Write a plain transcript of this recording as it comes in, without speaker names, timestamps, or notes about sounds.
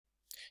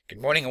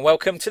Good morning and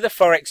welcome to the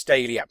Forex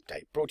Daily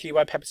Update, brought to you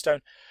by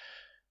Pepperstone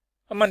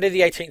on Monday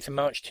the 18th of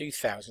March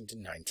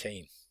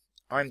 2019.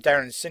 I'm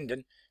Darren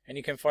Sinden and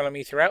you can follow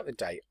me throughout the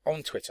day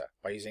on Twitter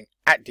by using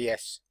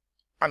 @DS_Pepperstone.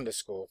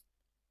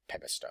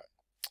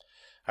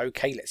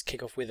 Okay, let's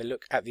kick off with a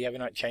look at the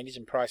overnight changes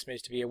and price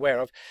moves to be aware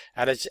of.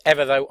 And as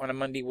ever though, on a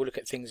Monday we'll look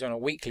at things on a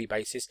weekly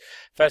basis.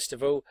 First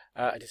of all,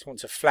 I just want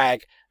to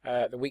flag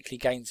the weekly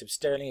gains of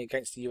sterling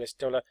against the US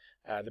dollar.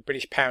 The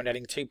British pound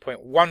adding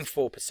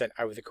 2.14%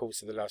 over the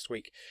course of the last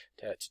week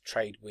to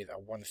trade with a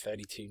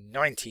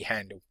 132.90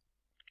 handle.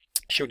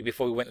 Shortly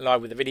before we went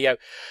live with the video,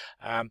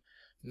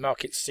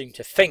 markets seem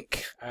to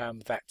think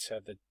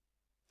that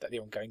the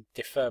ongoing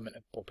deferment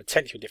or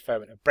potential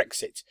deferment of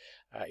Brexit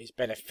is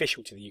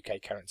beneficial to the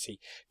UK currency.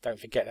 Don't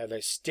forget that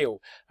there's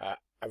still a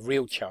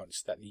real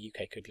chance that the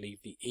UK could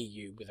leave the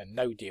EU with a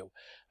no deal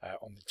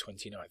on the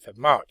 29th of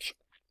March.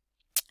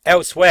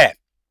 Elsewhere,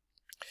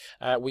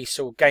 we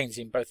saw gains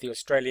in both the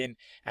Australian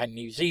and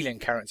New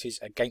Zealand currencies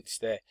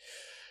against their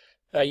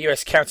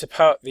US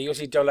counterpart. The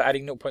Aussie dollar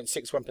adding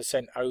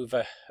 0.61%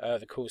 over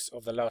the course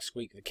of the last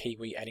week, the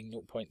Kiwi adding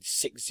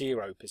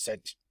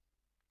 0.60%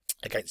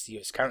 against the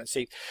US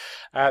currency.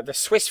 The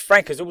Swiss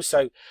franc has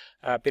also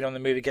been on the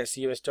move against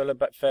the US dollar,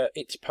 but for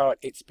its part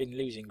it's been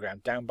losing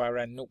ground, down by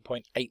around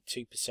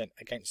 0.82%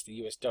 against the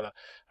US dollar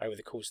over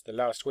the course of the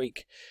last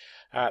week.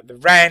 The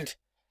rand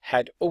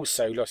had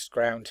also lost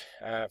ground,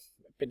 a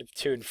bit of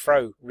to and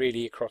fro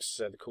really across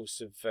the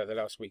course of the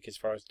last week as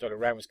far as dollar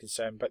rand was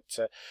concerned, but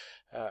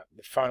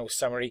the final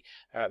summary,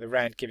 the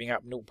rand giving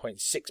up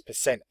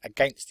 0.6%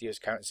 against the US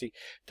currency.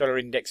 Dollar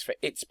index for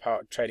its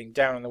part trading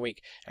down on the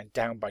week and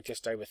down by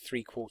just over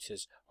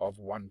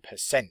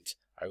 0.75%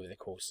 over the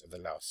course of the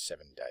last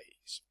 7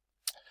 days.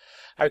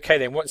 Okay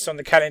then, what's on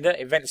the calendar?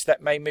 Events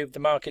that may move the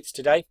markets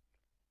today.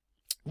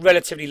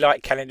 Relatively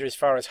light calendar as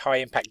far as high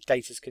impact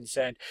data is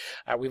concerned.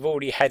 We've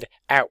already had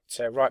out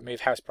Rightmove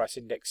house price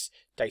index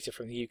data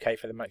from the UK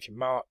for the month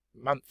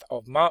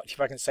of March, if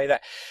I can say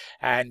that,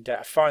 and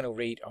a final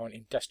read on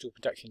industrial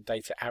production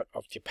data out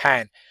of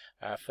Japan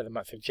for the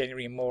month of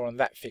January, and more on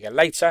that figure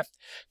later.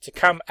 To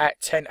come at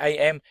 10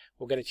 AM,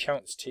 we'll get a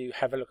chance to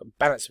have a look at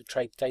balance of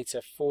trade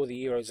data for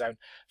the Eurozone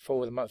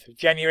for the month of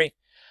January,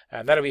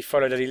 and that'll be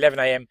followed at 11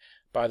 AM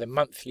by the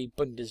monthly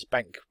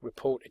Bundesbank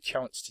report, a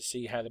chance to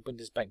see how the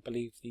Bundesbank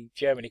believes the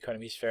German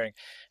economy is faring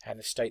and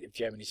the state of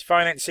Germany's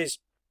finances.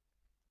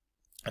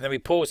 And then we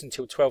pause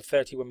until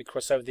 12:30 when we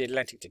cross over the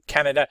Atlantic to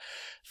Canada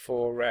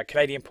for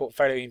Canadian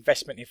portfolio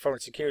investment in foreign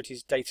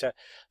securities data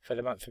for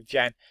the month of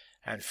Jan,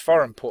 and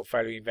foreign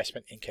portfolio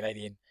investment in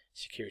Canadian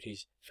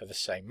securities for the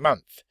same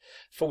month.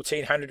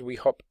 1400 we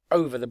hop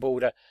over the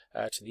border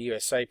to the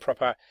USA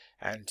proper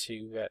and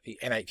to the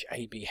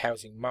NHAB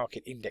housing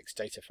market index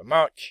data for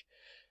March.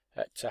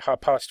 At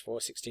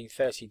 4:30,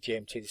 16:30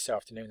 GMT this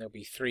afternoon, there'll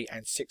be 3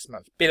 and 6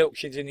 month bill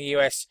auctions in the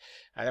US,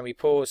 and then we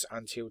pause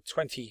until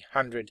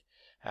 2000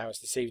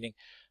 hours this evening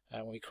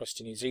when we cross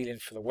to New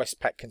Zealand for the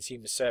Westpac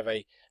Consumer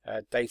Survey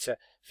data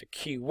for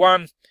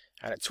Q1,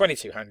 and at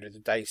 2200 the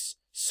day's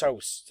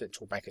sole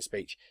central banker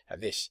speech,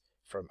 and this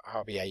from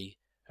RBA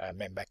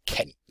member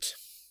Kent.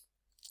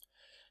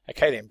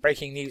 Okay then,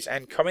 breaking news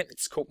and comment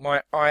that's caught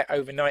my eye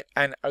overnight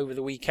and over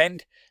the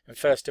weekend. And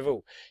first of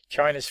all,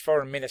 China's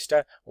Foreign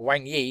Minister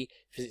Wang Yi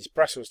visits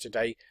Brussels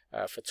today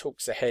for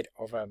talks ahead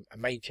of a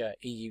major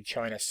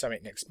EU-China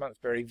summit next month.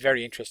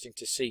 Very interesting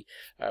to see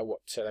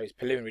what those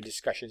preliminary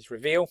discussions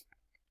reveal.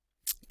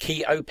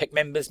 Key OPEC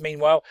members,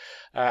 meanwhile,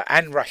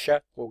 and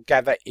Russia will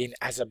gather in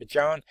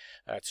Azerbaijan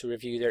to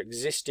review their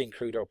existing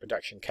crude oil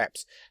production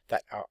caps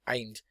that are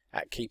aimed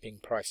at keeping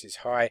prices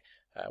high.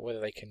 Whether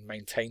they can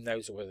maintain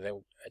those or whether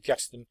they'll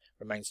adjust them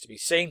remains to be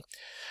seen.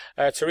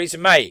 Theresa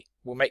May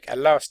will make a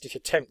last-ditch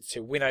attempt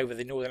to win over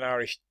the Northern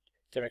Irish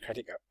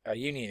Democratic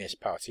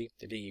Unionist Party,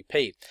 the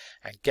DUP,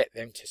 and get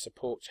them to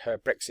support her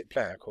Brexit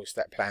plan. Of course,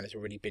 that plan has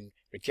already been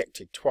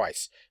rejected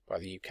twice by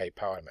the UK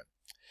Parliament.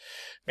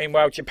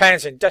 Meanwhile,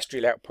 Japan's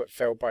industrial output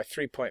fell by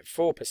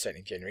 3.4%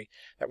 in January.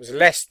 That was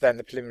less than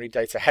the preliminary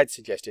data had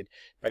suggested,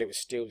 but it was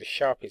still the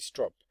sharpest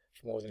drop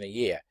for more than a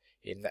year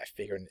in that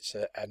figure, and it's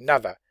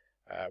another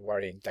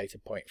worrying data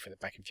point for the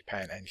Bank of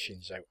Japan and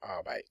Shinzo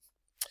Abe.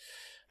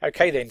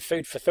 Okay then,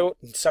 food for thought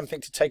and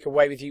something to take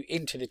away with you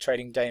into the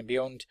trading day and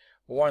beyond.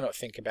 Why not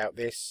think about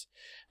this?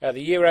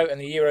 The Euro and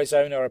the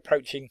Eurozone are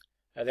approaching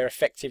their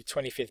effective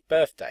 25th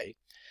birthday,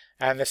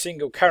 and the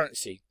single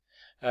currency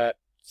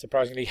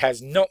surprisingly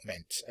has not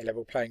meant a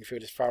level playing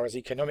field as far as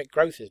economic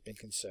growth has been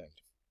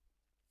concerned.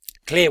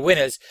 Clear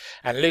winners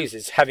and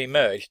losers have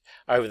emerged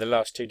over the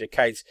last 2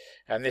 decades,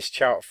 and this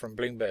chart from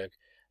Bloomberg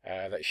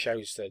that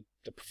shows the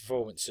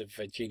performance of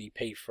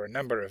GDP for a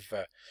number of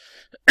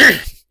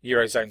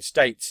Eurozone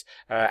states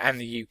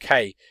and the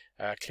UK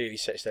clearly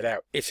sets that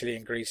out. Italy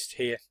and Greece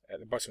here at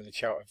the bottom of the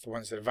chart are the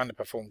ones that have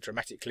underperformed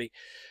dramatically.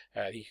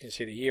 You can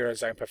see the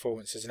Eurozone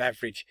performance as an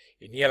average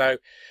in yellow.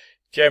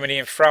 Germany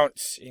and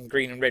France in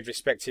green and red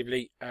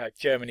respectively.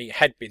 Germany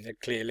had been the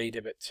clear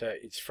leader, but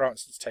it's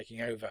France that's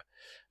taking over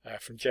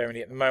from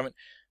Germany at the moment.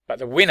 But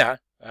the winner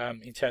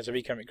in terms of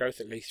economic growth,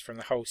 at least from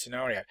the whole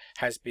scenario,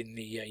 has been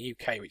the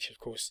UK, which of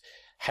course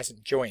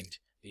hasn't joined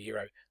the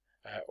euro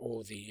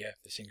or the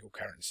single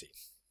currency.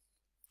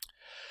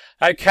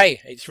 Okay,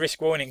 it's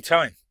risk warning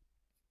time.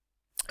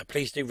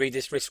 Please do read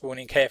this risk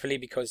warning carefully,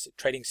 because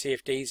trading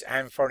CFDs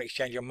and foreign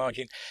exchange on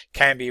margin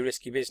can be a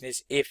risky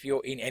business. If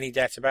you're in any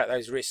doubt about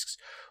those risks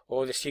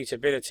or the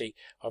suitability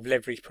of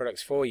leverage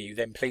products for you,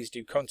 then please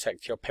do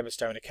contact your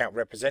Pepperstone account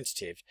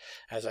representative.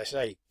 As I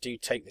say, do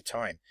take the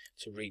time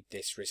to read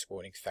this risk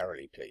warning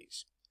thoroughly,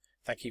 please.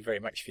 Thank you very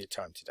much for your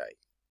time today.